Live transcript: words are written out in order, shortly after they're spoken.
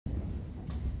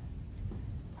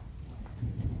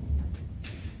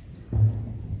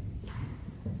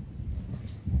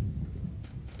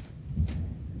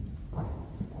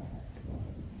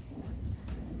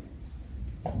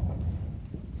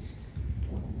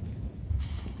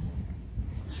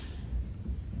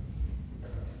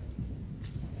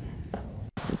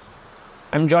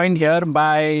I'm joined here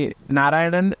by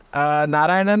Narayanan.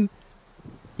 Narayanan,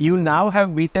 you now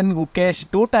have beaten Gukesh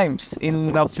 2 times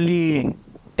in roughly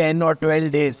 10 or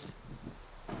 12 days.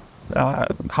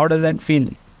 How does that feel?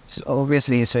 So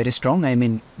obviously, it's very strong. I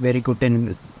mean, very good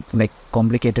in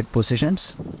complicated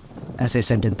positions. As I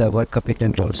said in the World Cup,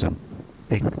 it also.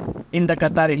 In the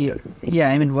Qatar year. Yeah,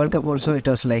 I mean, World Cup also, it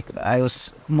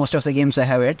was most of the games I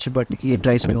have edge, but he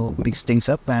tries to mix things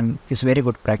up and he's very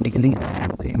good practically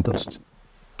in those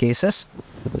cases.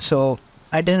 So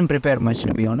I didn't prepare much,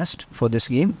 to be honest, for this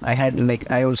game.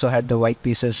 I also had the white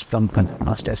pieces from Qatar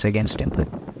Masters against him.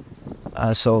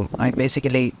 So I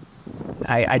basically,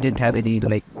 I didn't have any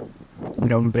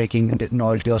groundbreaking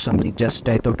novelty or something. Just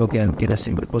I thought, okay, I'll get a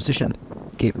simple position,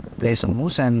 play some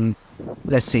moves and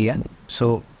let's see. Yeah.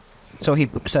 So he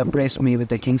surprised me with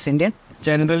the King's Indian.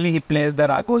 Generally, he plays the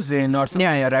Ragozin or something.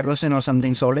 Yeah, Ragozin or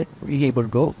something solid. He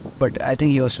would go, but I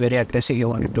think he was very aggressive. He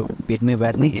wanted to beat me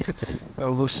badly.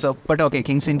 But okay,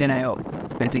 King's Indian,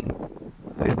 I think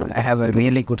I have a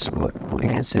really good score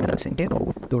against King's Indian.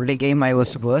 The only game I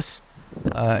was worse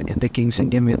in the King's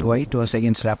Indian with white was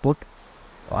against Rapport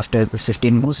after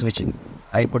 15 moves, which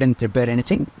I couldn't prepare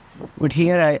anything. But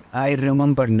here I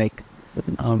remember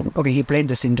okay, he played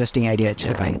this interesting idea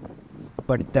H5.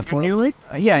 But the You knew it?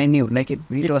 Yeah, I knew.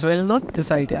 It was well known,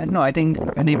 this idea. No, I think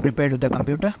when I prepared with the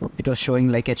computer, it was showing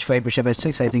H5, Bishop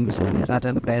H6. I think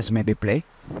other players maybe play.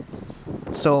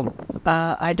 So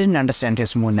I didn't understand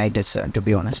his move Knight H7, to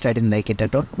be honest. I didn't like it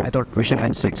at all. I thought Bishop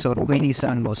H6 or Queen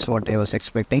E7 was what I was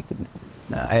expecting.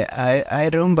 I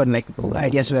remember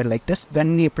ideas were like this.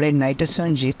 When he played Knight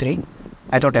H7, G3,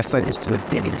 I thought F5 is still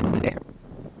there.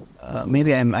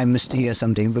 Maybe I missed here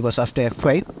something, because after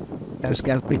F5, I was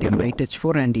calculating Knight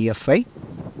H4 and EF5.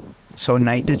 So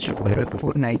Knight H4,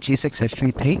 F4, Knight G6,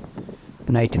 F3,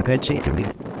 Knight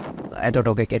H8. I thought,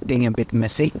 okay, getting a bit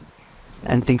messy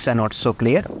and things are not so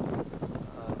clear.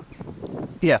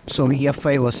 Yeah, so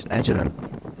EF5 was natural.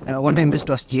 One time missed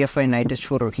was GF5, Knight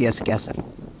H4, or he has castle.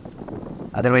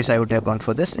 Otherwise, I would have gone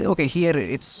for this. Okay, here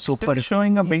it's super... Still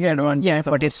showing a big advantage. Yeah,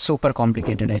 but it's super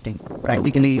complicated, I think.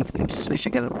 Practically, it's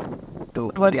difficult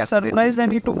to... Were you surprised that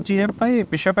he took GF5?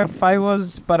 Bishop F5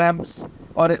 was perhaps...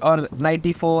 Or Knight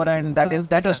E4 and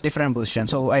that was different position.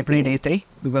 So I played A3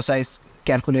 because I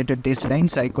calculated these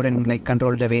lines. I couldn't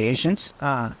control the variations.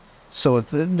 So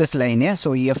this line, yeah.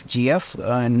 So EF,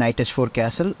 GF, Knight H4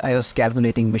 castle. I was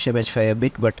calculating Bishop H5 a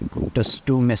bit, but it was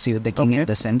too messy with the king at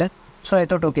the center. So I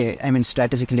thought, okay, I mean,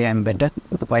 strategically I'm better.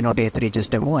 Why not A3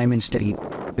 just a move? I mean, still,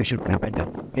 we should be better.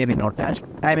 Maybe not that.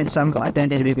 I mean, some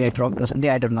advantage, maybe I dropped or something.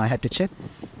 I don't know, I had to check.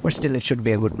 But still, it should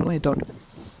be a good move, I thought.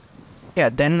 Yeah,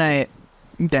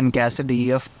 then castle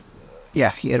EF.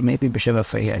 Yeah, here maybe Bishop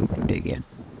F5 here and take again.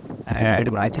 I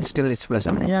don't know, I think still it's plus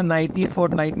something. Yeah, Knight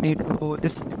E4, Knight E2.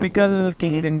 This typical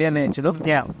King Indian edge,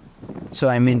 Yeah. So,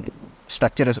 I mean,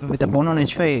 structure is, with the pawn on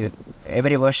H5,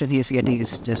 every version he is getting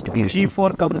is just weird.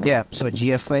 G4 comes. Yeah, so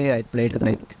GF5 I played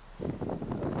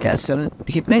castle.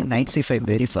 He played Knight C5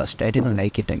 very first. I didn't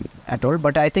like it at all,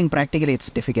 but I think practically it's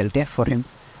difficult for him,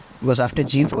 because after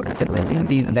G4 I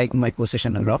really like my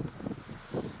position a lot.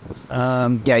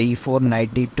 Yeah, E4,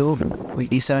 Knight D2,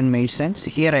 D7 made sense.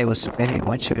 Here I was very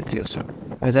much confused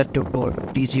whether to go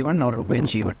DG1 or Queen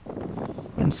G1.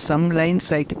 In some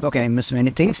lines, I missed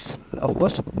many things, of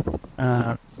course.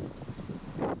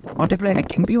 Multiply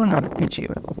King B1 or Queen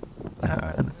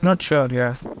G1? Not sure,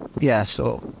 yeah. Yeah,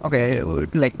 so, okay,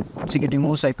 consecutive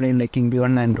moves, I played King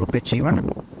B1 and Rook H1,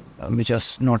 which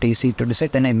was not easy to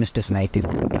decide. Then I missed his Knight if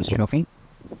it was shocking.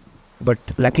 But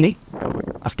luckily,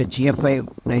 after GF5,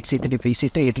 Knight C3,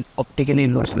 P3, it optically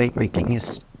looks like my king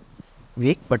is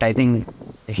weak, but I think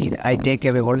I take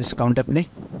away all his counterplay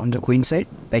on the queen side,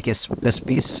 his best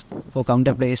piece for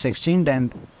counterplay is exchanged,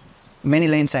 and many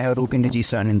lines I have Rook into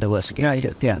G7 in the worst case.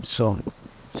 Yeah, so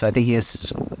I think he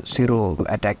has zero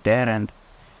attack there, and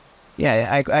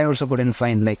yeah, I also couldn't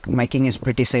find, my king is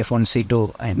pretty safe on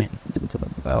C2, I mean,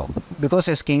 because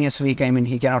his king is weak, I mean,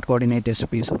 he cannot coordinate his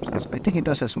piece, so I think it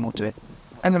was a smooth way.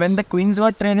 And when the queens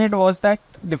were traded, was that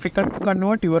difficult to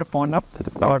convert? You were pawn up?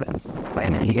 Or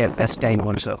finally, yeah, best time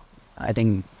also. I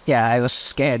think, yeah, I was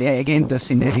scared. Yeah, again, the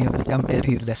scenario will come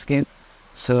very less game.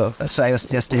 So I was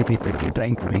just trying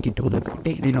to make it to the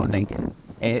 40.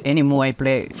 Any move I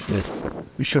play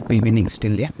should be winning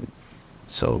still, yeah.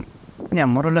 So, yeah,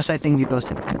 more or less, I think it was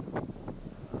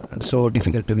so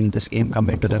difficult to win this game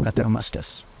compared to the Qatar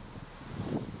Masters.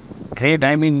 Great.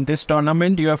 I mean, this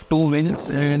tournament, you have 2 wins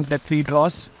and 3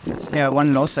 draws. Yeah,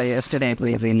 1 loss. Yesterday I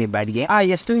played really bad game.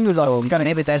 Yesterday you lost. So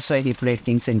maybe that's why he played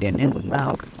King's Indian.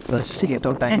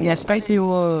 And yesterday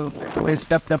you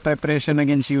messed up the preparation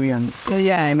against Yuan.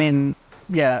 Yeah, I mean,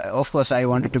 Yeah, of course, I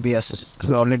wanted to be as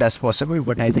solid as possible,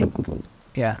 but I think,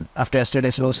 yeah, after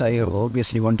yesterday's loss, I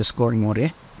obviously want to score more.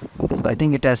 Yeah, so I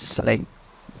think it has like,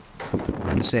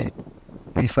 you say,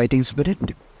 a fighting spirit.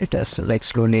 It has like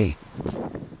slowly,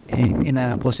 in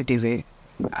a positive way.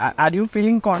 Are you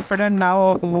feeling confident now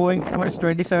of moving towards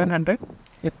 2700?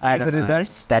 As a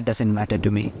results? That doesn't matter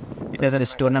to me.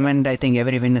 This tournament, I think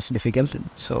every win is difficult.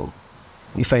 So,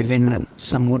 if I win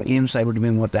some more games, I would be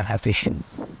more than happy.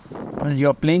 Well,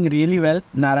 you're playing really well,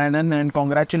 Narayanan, and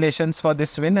congratulations for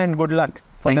this win and good luck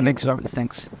for the next round.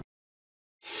 Thanks.